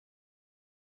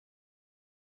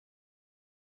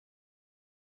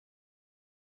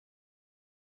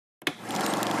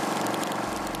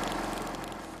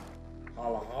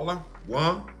Caller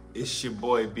 1, it's your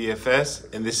boy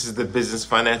BFS, and this is the Business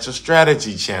Financial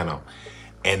Strategy channel.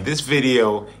 And this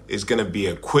video is going to be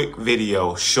a quick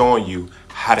video showing you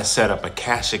how to set up a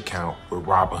cash account with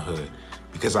Robinhood.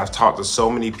 Because I've talked to so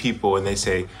many people and they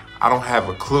say, I don't have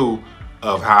a clue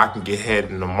of how I can get ahead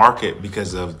in the market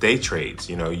because of day trades.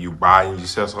 You know, you buy and you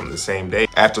sell something the same day.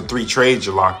 After 3 trades,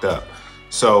 you're locked up.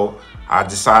 So I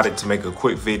decided to make a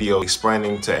quick video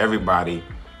explaining to everybody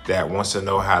that wants to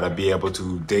know how to be able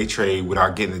to day trade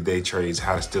without getting the day trades,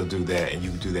 how to still do that, and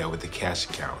you can do that with the cash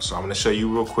account. So I'm gonna show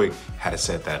you real quick how to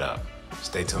set that up.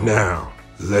 Stay tuned. Now,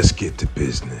 let's get to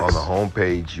business. On the home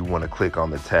page, you want to click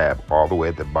on the tab all the way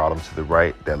at the bottom to the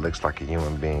right that looks like a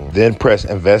human being. Then press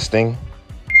investing.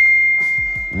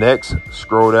 Next,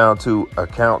 scroll down to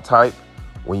account type.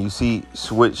 When you see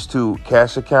switch to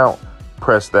cash account,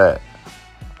 press that.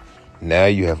 Now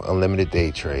you have unlimited day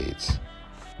trades.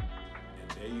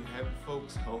 And there you have it,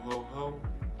 folks. Ho, ho, ho.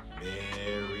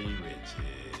 Merry